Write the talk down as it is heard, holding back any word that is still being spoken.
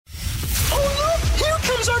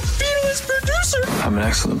I'm an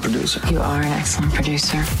excellent producer. You are an excellent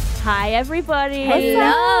producer. Hi, everybody.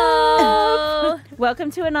 Hello.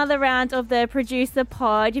 Welcome to another round of the Producer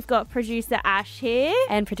Pod. You've got producer Ash here.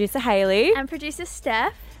 And producer Hayley. And producer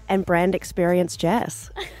Steph. And brand experience Jess.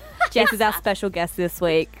 Jess is our special guest this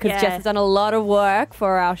week because Yeah. Jess has done a lot of work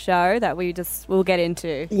for our show that we'll get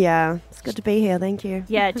into. Yeah, it's good to be here. Thank you.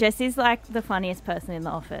 Yeah, Jess is like the funniest person in the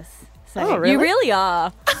office. So Oh, really? You really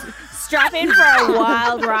are. strap in for a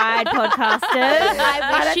wild ride, podcasters.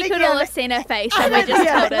 I wish you could all have seen her face when we just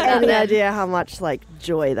told her Any that. idea how much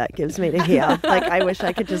joy that gives me to hear? I wish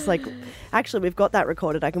I could just actually we've got that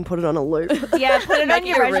recorded. I can put it on a loop. Yeah, put it on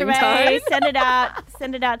your it a resume. ringtone.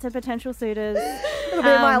 Send it out to potential suitors. It'll be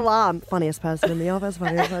my alarm. Funniest person in the office.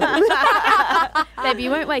 Funniest person. Baby,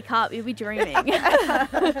 you won't wake up. You'll be dreaming. Anyway,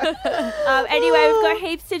 we've got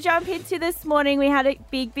heaps to jump into this morning. We had a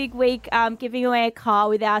big week giving away a car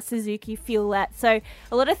with our Suzuki Fuelette. So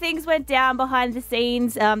a lot of things went down behind the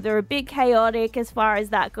scenes. They were a bit chaotic as far as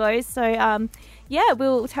that goes. So, yeah,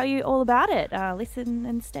 we'll tell you all about it. Listen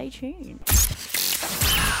and stay tuned.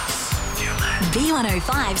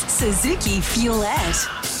 B105's Suzuki Fuelette.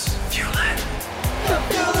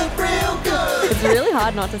 It's really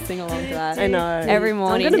hard not to sing along to that. I know. Every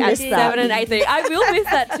morning I'm gonna at miss that. 7 and 8:30. I will miss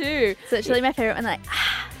that too. It's literally my favourite one.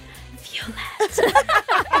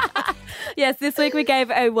 Violette. Yes, this week we gave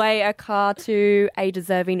away a car to a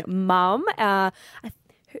deserving mum. What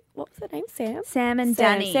was her name? Sam and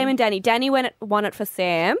Danny. Sam and Danny. Danny won it for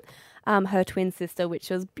Sam, her twin sister, which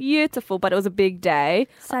was beautiful, but it was a big day.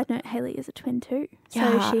 Side note, Hayley is a twin too. So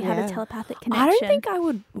Yeah, she had yeah. a telepathic connection. I don't think I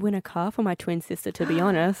would win a car for my twin sister, to be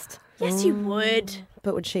honest. Yes, you would.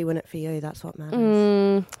 But would she win it for you? That's what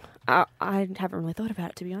matters. I haven't really thought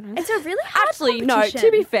about it, to be honest. It's a really hard Actually, no, competition.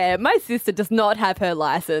 to be fair, my sister does not have her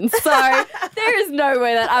license, so there is no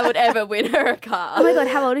way that I would ever win her a car. Oh my God,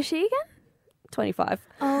 how old is she again? 25.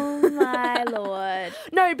 Oh my Lord.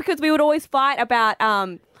 No, because we would always fight about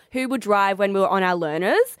who would drive when we were on our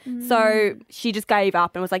learners. So she just gave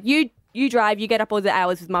up and was like, you drive, you get up all the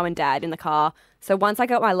hours with mum and dad in the car. So once I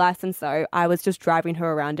got my license, though, I was just driving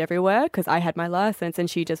her around everywhere because I had my license, and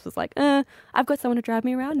she just was like, I've got someone to drive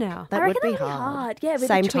me around now. That I would reckon be that would be hard. hard. Yeah, with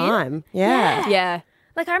Same the twin. time. Yeah. Yeah.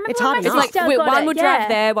 Like I remember It's when hard my enough. sister Like, got one it, would yeah. drive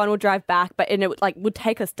there, one would drive back, but it would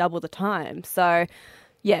take us double the time. So,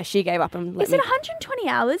 yeah, she gave up and let Is me. it 120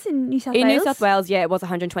 hours in New South In Wales? New South Wales, yeah, it was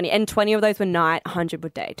 120, and 20 of those were night, 100 were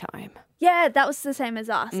daytime. Yeah, that was the same as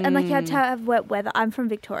us. And you had to have wet weather. I'm from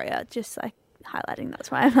Victoria, just highlighting.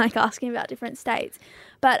 That's why I'm asking about different states.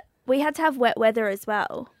 But we had to have wet weather as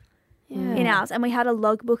well in ours. And we had a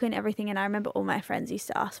logbook and everything. And I remember all my friends used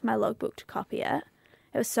to ask for my logbook to copy it.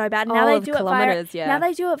 It was so bad. Now Oh, they the do it via kilometres, yeah. Now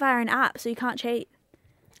they do it via an app, so you can't cheat.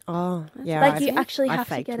 Oh, yeah. Like, you actually I have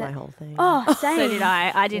to faked get my it. whole thing. Oh, same. So did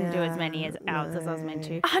I. I didn't do Yeah, as many hours as I was meant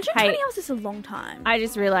to. 120 Hey, hours is a long time. I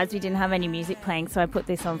just realised we didn't have any music playing, so I put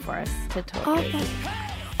this on for us to talk to.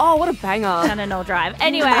 Oh, what a banger. On an old drive.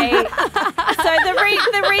 Anyway, so the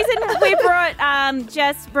reason we brought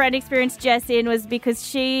brand experience Jess in was because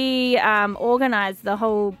she organised the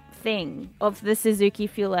whole thing of the Suzuki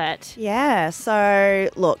Fuelette. Yeah, so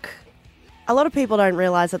look, a lot of people don't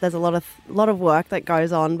realise that there's a lot of work that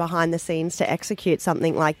goes on behind the scenes to execute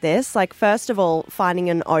something like this. Like, first of all, finding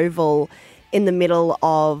an oval in the middle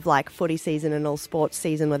of footy season and all sports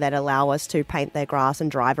season where they'd allow us to paint their grass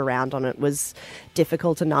and drive around on it was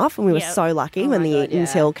difficult enough, and we were Yep. so lucky when the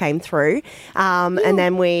Eatons Hill came through. And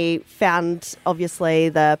then we found obviously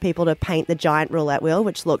the people to paint the giant roulette wheel,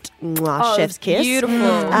 which looked chef's kiss. Beautiful.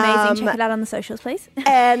 Amazing. Check it out on the socials, please.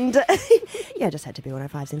 And yeah, just head to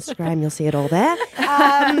B105's Instagram. You'll see it all there.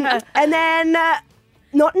 And then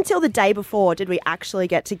not until the day before did we actually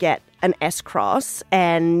get an S-Cross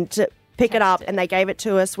and pick it up, and they gave it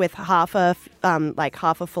to us with half a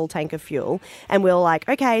full tank of fuel, and we were like,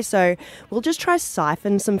 okay, so we'll just try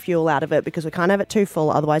siphon some fuel out of it because we can't have it too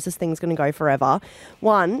full, otherwise this thing's going to go forever.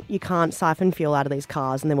 One, you can't siphon fuel out of these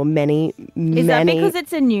cars, and there were many. Is that because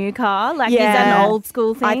it's a new car? Is that an old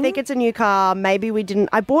school thing? I think it's a new car. Maybe we didn't.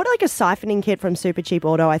 I bought a siphoning kit from Super Cheap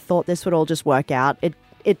Auto. I thought this would all just work out.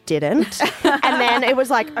 It didn't. And then it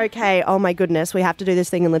was like, okay, oh my goodness, we have to do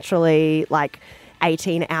this thing in literally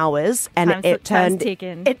 18 hours, and it turned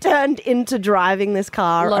into driving this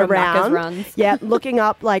car A lot of around. Macca's runs. Yeah, looking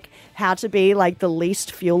up how to be the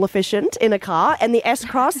least fuel efficient in a car. And the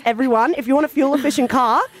S-Cross, everyone, if you want a fuel efficient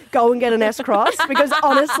car, go and get an S-Cross, because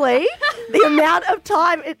honestly, the amount of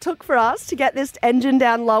time it took for us to get this engine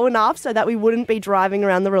down low enough so that we wouldn't be driving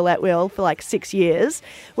around the roulette wheel for 6 years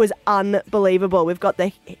was unbelievable. We've got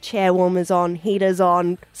the chair warmers on, heaters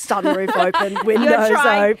on, sunroof open, windows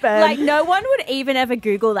open. No one would even even ever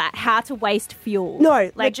Google that, how to waste fuel. No,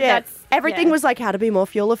 like legit. Everything was like how to be more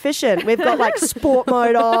fuel efficient. We've got like sport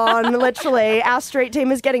mode on, literally. Our street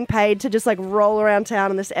team is getting paid to just like roll around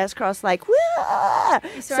town in this S-Cross like, wah!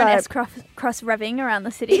 You saw an S-Cross revving around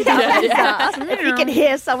the city. If you can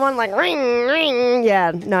hear someone like ring, ring.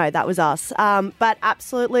 Yeah, no, that was us. But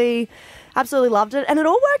absolutely loved it. And it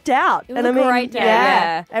all worked out. It was a great day.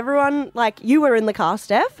 Yeah. Everyone, like, you were in the car,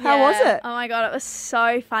 Steph. How was it? Oh my God, it was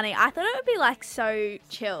so funny. I thought it would be like so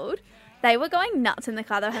chilled. They were going nuts in the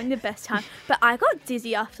car. They were having the best time. But I got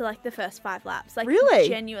dizzy after like the first 5 laps. Like, really?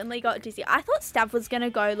 Genuinely got dizzy. I thought Stav was going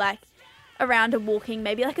to go like around a walking,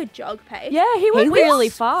 maybe like a jog pace. Yeah, he was really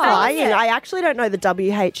fast. I actually don't know the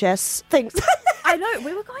WHS things. I know.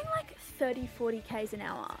 We were going like 30, 40 Ks an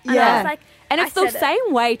hour. And Yeah. I was like, And it's the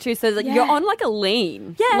same way too, so like you're on like a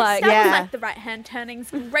lean. Yeah, like, Stav was like, the right hand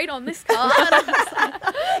turning's great on this car. And I was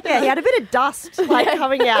like, Yeah, he had a bit of dust like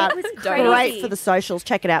coming out. It was crazy. Great for the socials.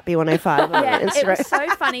 Check it out, B105 on Yeah, it Instagram. was so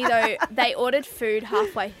funny though. They ordered food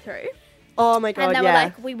halfway through. Oh my God, And they were yeah.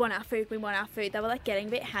 like, we want our food. They were like getting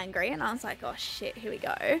a bit hangry. And I was like, oh shit, here we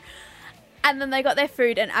go. And then they got their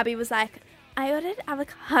food and Abby was like, I ordered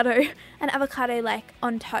avocado like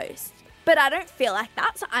on toast. But I don't feel like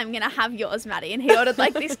that, so I'm going to have yours, Maddie. And he ordered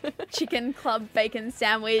like this chicken club bacon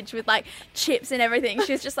sandwich with like chips and everything.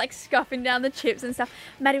 She was just like scoffing down the chips and stuff.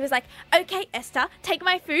 Maddie was like, okay, Esther, take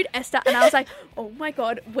my food, Esther. And I was like, oh my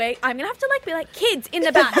God, wait, I'm going to have to like be like, kids in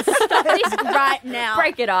the back, stop this right now.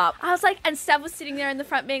 break it up. I was like, and Stav was sitting there in the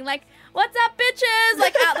front being like, what's up, bitches?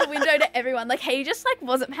 Like out the window to everyone. Like he just like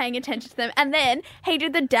wasn't paying attention to them. And then he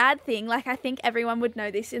did the dad thing. Like I think everyone would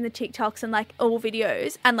know this in the TikToks and like all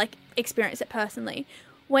videos and like experience it personally.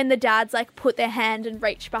 When the dads like put their hand and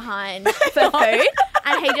reach behind for food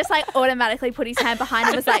and he just like automatically put his hand behind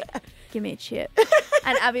and was like, give me a chip.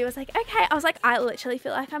 And Abby was like, okay. I was like, I literally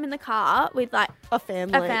feel like I'm in the car with like A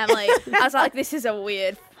family. I was like, this is a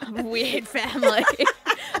weird family.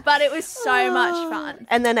 But it was so much fun.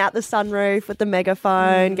 And then out the sunroof with the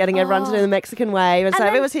megaphone, getting everyone to do the Mexican wave. And so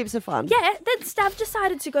then- it was heaps of fun. Yeah, then Stav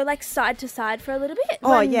decided to go like side to side for a little bit.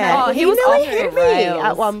 Oh, when, yeah. Oh, he he was nearly off the hit me rails.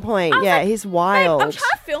 at one point. was Yeah, like, he's Babe, wild. I'm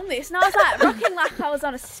trying to film this. And I was like rocking like I was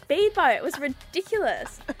on a speedboat. It was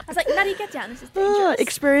ridiculous. I was like, Maddie, get down. This is dangerous.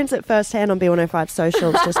 Experience it firsthand on B105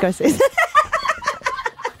 socials. Just go see that.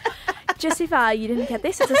 Just if you didn't get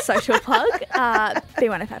this, it's a social plug.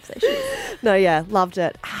 B105 socials. No, yeah, loved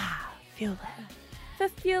it. Feel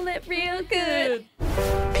that. Feel it real good.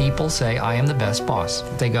 People say I am the best boss.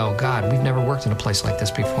 They go, God, we've never worked in a place like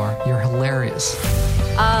this before. You're hilarious.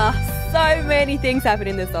 So many things happen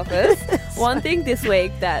in this office. One thing this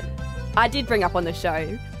week that I did bring up on the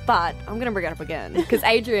show, but I'm going to bring it up again because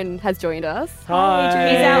Adrian has joined us.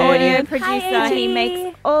 Hi. He's our audio producer. Hi, He AG.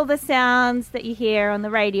 makes all the sounds that you hear on the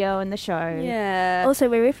radio and the show. Yeah. Also,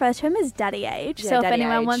 we refer to him as Daddy Age. Yeah, So if Daddy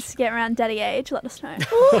anyone Age. wants to get around Daddy Age, let us know.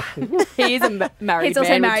 He is a married He's also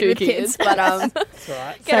man married with 2 with kids, kids. but That's all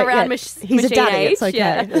right. get So, around yeah, he's he's a machine daddy, age. it's okay.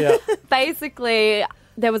 Yeah. Yeah. Basically,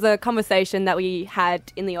 there was a conversation that we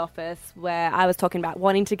had in the office where I was talking about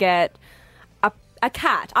wanting to get a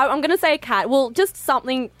cat. I'm going to say a cat. Well, just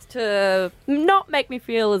something to not make me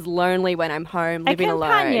feel as lonely when I'm home, living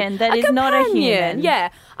companion alone. that is not a human. Yeah.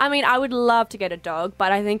 I mean, I would love to get a dog,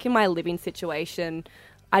 but I think in my living situation,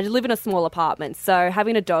 I live in a small apartment, so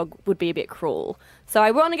having a dog would be a bit cruel. So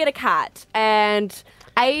I want to get a cat. And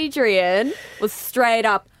Adrian was straight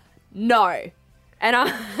up, no. And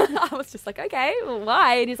I was just like, okay, well,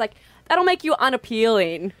 why? And he's like, that'll make you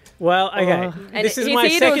unappealing. Well, okay. And This is he's my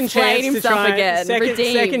here to second explain chance to himself try again.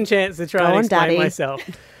 Redeem. second chance to try Go and on, explain Daddy. myself.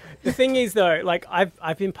 The thing is, though, like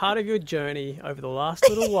I've been part of your journey over the last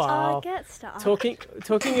little while, Get started.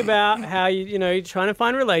 talking about how you're trying to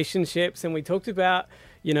find relationships, and we talked about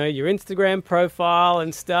your Instagram profile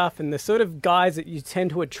and stuff, and the sort of guys that you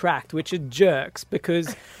tend to attract, which are jerks,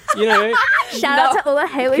 because Shout out to all the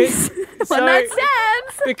Haley's so- one night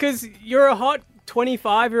stands. because you're a hot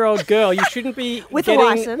 25-year-old girl, you shouldn't be With a getting,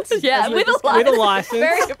 license. Yeah, with a with a license. license.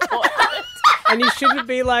 Very important. And you shouldn't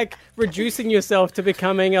be like reducing yourself to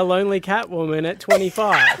becoming a lonely cat woman at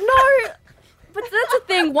 25. No, but that's the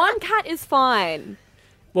thing. One cat is fine.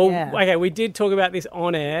 Well, Yeah. okay, we did talk about this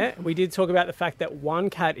on air. We did talk about the fact that one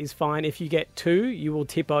cat is fine. If you get 2, you will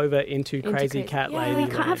tip over into crazy crazy. cat Yeah, lady. you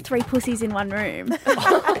can't have 3 pussies in one room.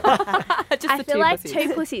 Just I the feel two like pussies.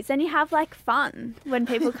 2 pussies. Then you have like fun when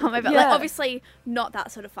people come over. Like Yeah. obviously not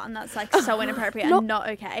that sort of fun. That's like so inappropriate and not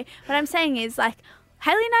okay. What I'm saying is like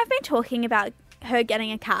Haley and I have been talking about her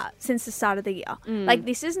getting a cat since the start of the year. Like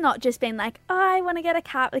this has not just been like, oh, I want to get a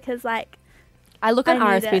cat because like I look on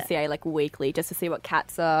I need RSPCA like weekly just to see what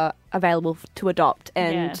cats are available to adopt,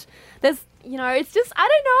 and there's, it's just, I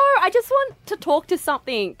don't know. I just want to talk to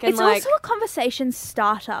something. And It's also a conversation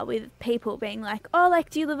starter with people being like, oh, like,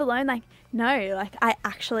 do you live alone? Like, no, like, I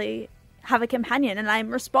actually have a companion and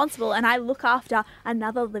I'm responsible and I look after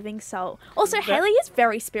another living soul. Also, Haley is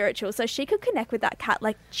very spiritual, so she could connect with that cat,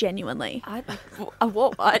 like, genuinely. I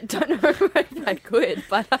don't know if I could,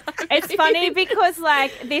 but It's funny because,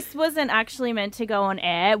 like, this wasn't actually meant to go on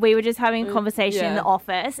air. We were just having a conversation in the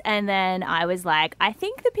office, and then I was like, I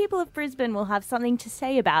think the people of Brisbane will have something to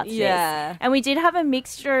say about this. And we did have a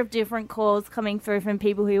mixture of different calls coming through from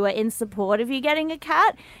people who were in support of you getting a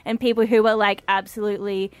cat and people who were like,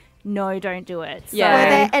 absolutely no, don't do it. So, Were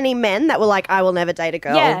there any men that were like, I will never date a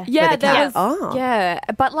girl with a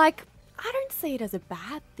cat? But like, I don't see it as a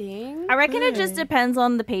bad thing. I reckon it just depends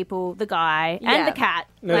on the people, the guy, and the cat.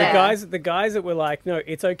 No, the guys that were like, no,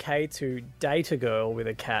 it's okay to date a girl with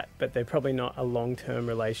a cat, but they're probably not a long-term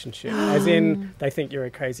relationship. As in, they think you're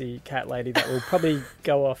a crazy cat lady that will probably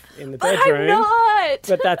go off in the bedroom. I'm not.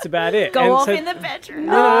 But that's about it. Go off in the bedroom.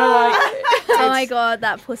 Oh my God,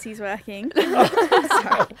 that pussy's working. No,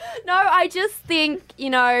 I just think,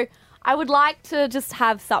 I would like to just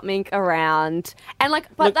have something around. And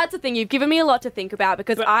but that's the thing, you've given me a lot to think about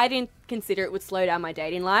because I didn't consider it would slow down my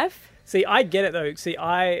dating life. See, I get it though. See,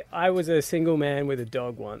 I was a single man with a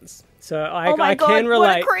dog once. So I God, can relate.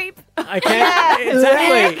 What a creep. I can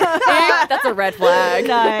exactly. That's a red flag.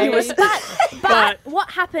 But what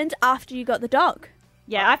happened after you got the dog?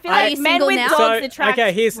 Yeah, I feel like men with dogs attract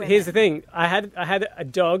here's women. the thing. I had a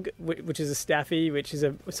dog, which is a staffy, which is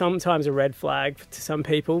sometimes a red flag to some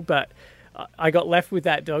people, but I got left with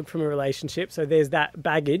that dog from a relationship, so there's that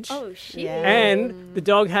baggage. Oh, shit. Yeah. And the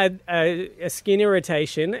dog had a skin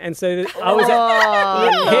irritation, and so I was...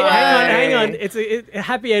 hang on. It's a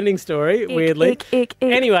happy ending story, weirdly.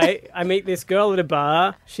 Anyway, I meet this girl at a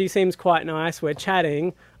bar. She seems quite nice. We're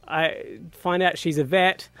chatting. I find out she's a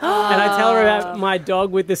vet, and I tell her about my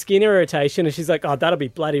dog with the skin irritation, and she's like, oh, that'll be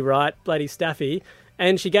bloody right, bloody Staffy.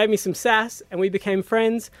 And she gave me some sass, and we became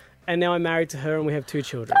friends, and now I'm married to her, and we have 2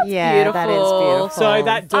 children. Yeah, that is beautiful. So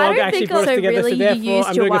that dog actually brought us together, really so therefore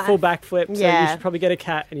I'm doing a full backflip, so you Yeah. should probably get a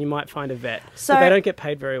cat, and you might find a vet. So- But they don't get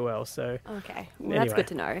paid very well, so... Okay, well, that's Anyway. good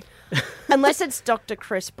to know. Unless it's Dr.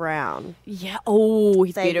 Chris Brown. Yeah. Oh,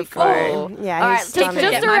 he's There you beautiful. go. Yeah, All right, he's just,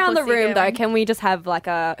 stunning. Get my around the pussy room, though, going. can we just have like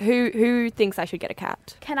a... Who thinks I should get a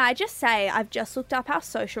cat? Can I just say I've just looked up our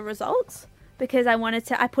social results because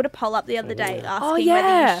I put a poll up the other day asking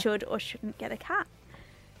whether you should or shouldn't get a cat.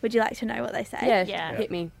 Would you like to know what they say? Yeah. Hit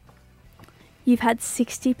me. You've had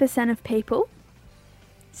 60% of people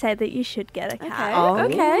say that you should get a cat.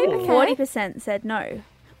 Okay. 40% said no.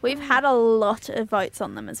 We've had a lot of votes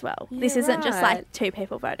on them as well. This isn't just right. like 2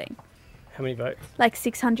 people voting. How many votes? Like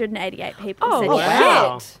 688 people said Oh, yes.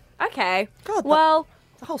 wow. shit. Okay. God, Well,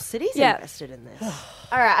 the whole city's Yeah. invested in this.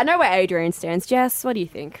 all right. I know where Adrian stands. Jess, what do you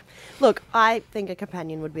think? Look, I think a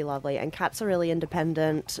companion would be lovely, and cats are really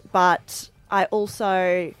independent, but I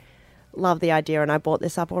also love the idea, and I brought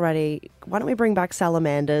this up already. Why don't we bring back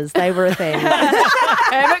salamanders? They were a thing.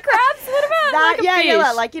 Hermit crabs? What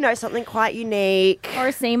about something quite unique. Or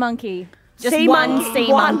a sea monkey. Just Sea one monkey.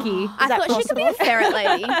 sea One. monkey. I thought she could be a ferret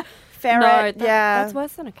lady. Ferret, No, yeah. that's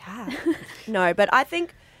worse than a cat. No, but I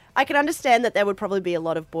think I can understand that there would probably be a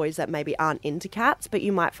lot of boys that maybe aren't into cats, but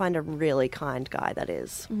you might find a really kind guy that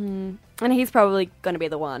is. And he's probably going to be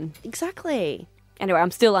the one. Exactly. Anyway,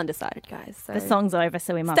 I'm still undecided, guys. So. The song's over,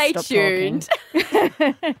 so we must Stay stop tuned.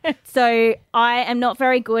 talking. So I am not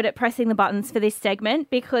very good at pressing the buttons for this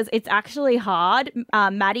segment because it's actually hard.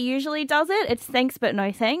 Maddie usually does it. It's thanks but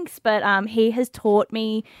no thanks. But he has taught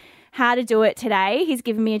me how to do it today. He's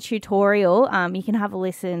given me a tutorial. You can have a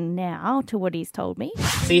listen now to what he's told me.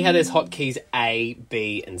 See how there's hotkeys A,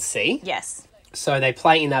 B, and C? Yes. So they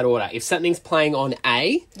play in that order. If something's playing on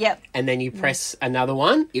A, Yep. and then you press another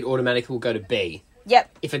one, it automatically will go to B.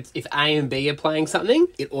 Yep. If A and B are playing something,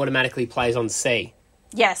 it automatically plays on C.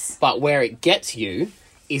 Yes. But where it gets you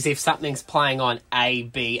is if something's playing on A,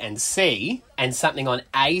 B, and C, and something on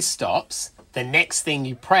A stops, the next thing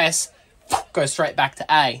you press goes straight back to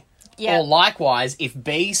A. Yep. Or likewise, if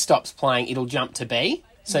B stops playing, it'll jump to B.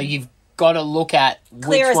 So you've got to look at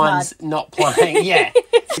Clear which as one's mud. not playing. Yeah.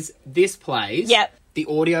 This plays. Yep. The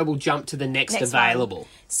audio will jump to the next Next available.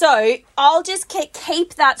 So I'll just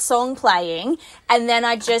keep that song playing, and then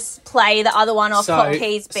I just play the other one off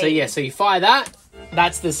hotkeys B. So you fire that.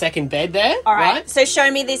 That's the second bed there. All right. So show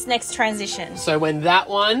me this next transition. So when that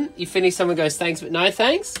one, you finish, someone goes, thanks, but no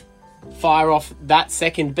thanks. Fire off that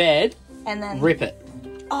second bed, And then rip it.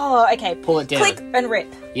 Oh, okay. Pull it down. Click and rip.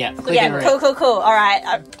 Yeah, click Yeah, and rip. cool. All right.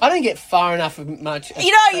 I don't get far enough of much.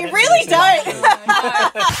 You really don't.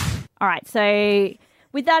 All right, so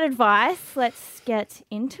with that advice, let's get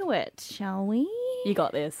into it, shall we? You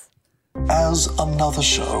got this. As another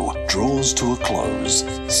show draws to a close,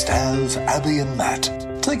 Stav, Abby and Matt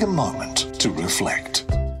take a moment to reflect.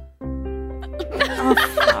 All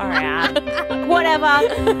right. Whatever.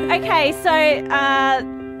 Okay, so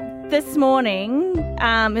this morning,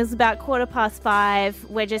 it was about 5:15.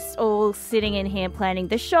 We're just all sitting in here planning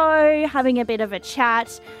the show, having a bit of a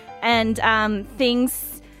chat, and things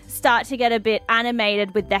start to get a bit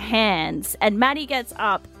animated with the hands. And Matty gets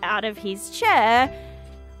up out of his chair,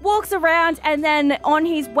 walks around, and then on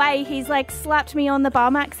his way, he's like slapped me on the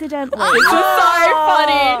bum accidentally. It was so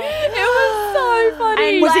funny. It was so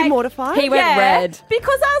funny. And Was he like, mortified? He went red.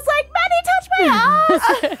 because I was like, Matty, touch my ass,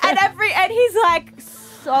 and he's like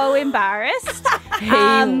so embarrassed.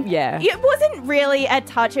 Yeah. It wasn't really a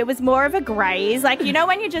touch; it was more of a graze. Like, you know,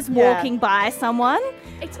 when you're just walking by someone.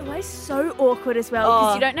 It's always so awkward as well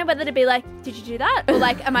because you don't know whether to be like, did you do that? Or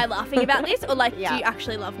like, am I laughing about this? Or like, do you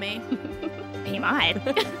actually love me? He might.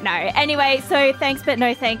 No. Anyway, so thanks but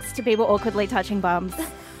no thanks to people awkwardly touching bums.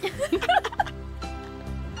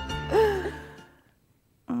 I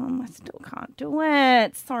still can't do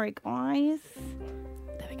it. Sorry, guys.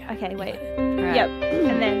 There we go. Okay, wait. Right. Yep.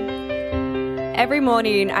 And then Every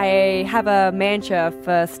morning I have a mantra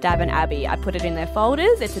for Stav and Abby. I put it in their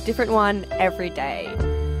folders. It's a different one every day.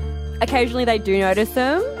 Occasionally they do notice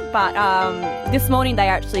them, but this morning they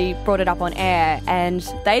actually brought it up on air, and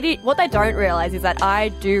what they don't realise is that I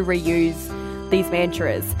do reuse these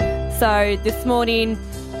mantras. So this morning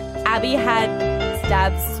Abby had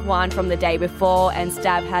Stav's one from the day before and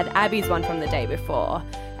Stav had Abby's one from the day before,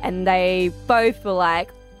 and they both were like,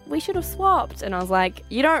 we should have swapped. And I was like,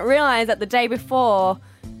 you don't realise that the day before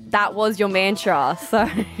that was your mantra. So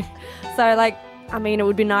like, I mean, it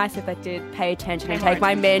would be nice if they did pay attention and take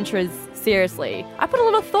my mantras seriously. I put a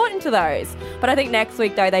little thought into those. But I think next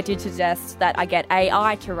week, though, they did suggest that I get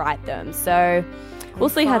AI to write them. So we'll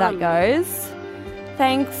see how that goes.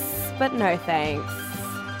 Thanks, but no thanks.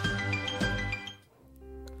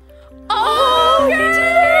 Oh, you did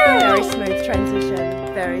it! Very smooth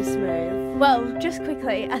transition. Very smooth. Well, just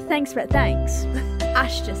quickly, a thanks but thanks.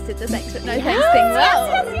 Ash just did the thanks but no thanks thing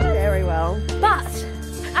well. Very well. But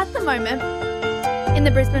at the moment, in the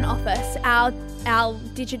Brisbane office, our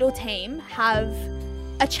digital team have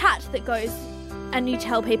a chat that goes, and you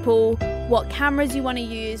tell people what cameras you want to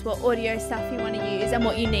use, what audio stuff you want to use, and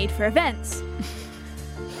what you need for events.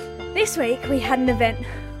 This week we had an event,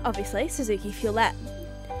 obviously, Suzuki Fuelette.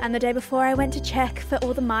 And the day before I went to check for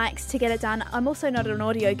all the mics to get it done. I'm also not an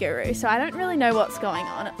audio guru, so I don't really know what's going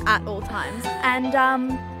on at all times. And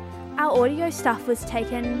our audio stuff was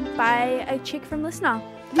taken by a chick from Listener.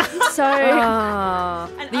 So the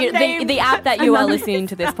app that you are listening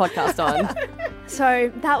to this podcast on.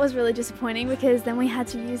 So that was really disappointing because then we had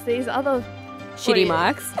to use these other Shitty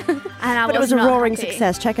audios. mics. And But it was a roaring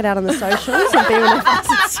success. Check it out on the socials and be with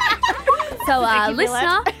us. So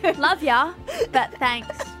Listener, love ya, but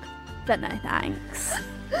thanks. But no thanks.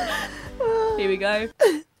 Here we go.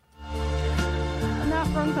 not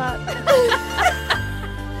wrong part.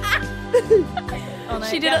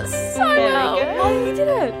 She did it so well. Oh, you did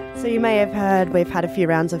it. So you may have heard we've had a few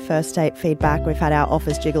rounds of first date feedback. We've had our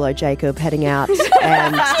office gigolo Jacob heading out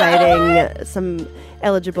and dating some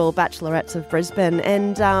eligible bachelorettes of Brisbane.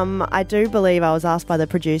 And I do believe I was asked by the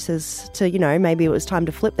producers to, maybe it was time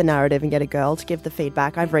to flip the narrative and get a girl to give the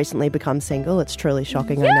feedback. I've recently become single. It's truly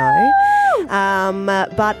shocking, I know.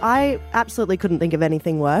 But I absolutely couldn't think of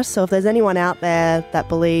anything worse. So if there's anyone out there that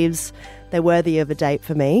believes they're worthy of a date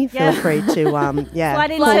for me, feel free to,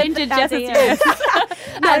 Slide into Jessica.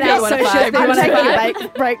 I'm taking a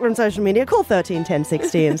break from social media. Call 13 10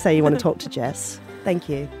 60 and say you want to talk to Jess. Thank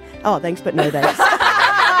you. Oh, thanks, but no thanks.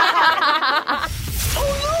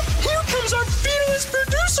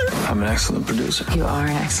 I'm an excellent producer. You are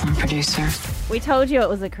an excellent producer. We told you it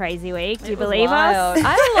was a crazy week. Do you believe wild. us?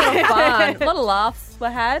 I had a lot of fun. A lot of laughs were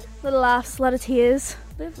had. Little laughs, a lot of tears.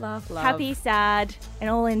 Live, laugh, love. Happy, sad, and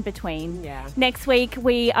all in between. Yeah. Next week,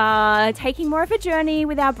 we are taking more of a journey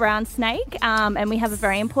with our brown snake, and we have a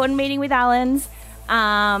very important meeting with Alan's.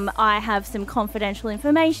 I have some confidential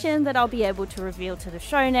information that I'll be able to reveal to the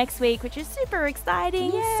show next week, which is super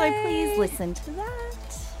exciting. Yay. So please listen to that.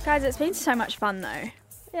 Guys, it's been so much fun though.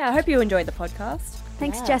 Yeah, I hope you enjoyed the podcast.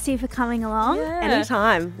 Thanks, Jessie, for coming along. Yeah.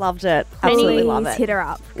 Anytime. Loved it. Absolutely love it. Hit her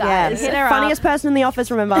up, Yeah, guys. Hit her funniest person in the office,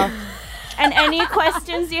 remember. And any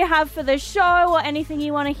questions you have for the show or anything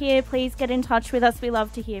you want to hear, please get in touch with us. We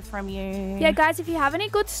love to hear from you. Yeah, guys, if you have any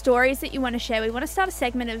good stories that you want to share, we want to start a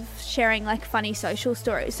segment of sharing like funny social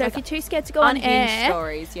stories. So if you're too scared to go on air,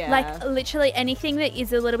 stories, yeah. like literally anything that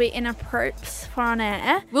is a little bit inappropriate for on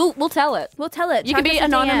air, We'll tell it. we'll tell it. You Chuck can be us a DM.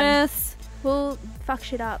 anonymous. We'll fuck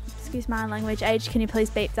shit up. Excuse my language. Age, can you please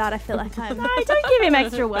beep that? I feel like I'm... No, don't give him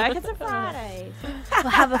extra work. It's a Friday. We'll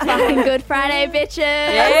have a fucking good Friday, bitches.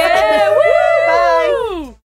 Yeah, woo!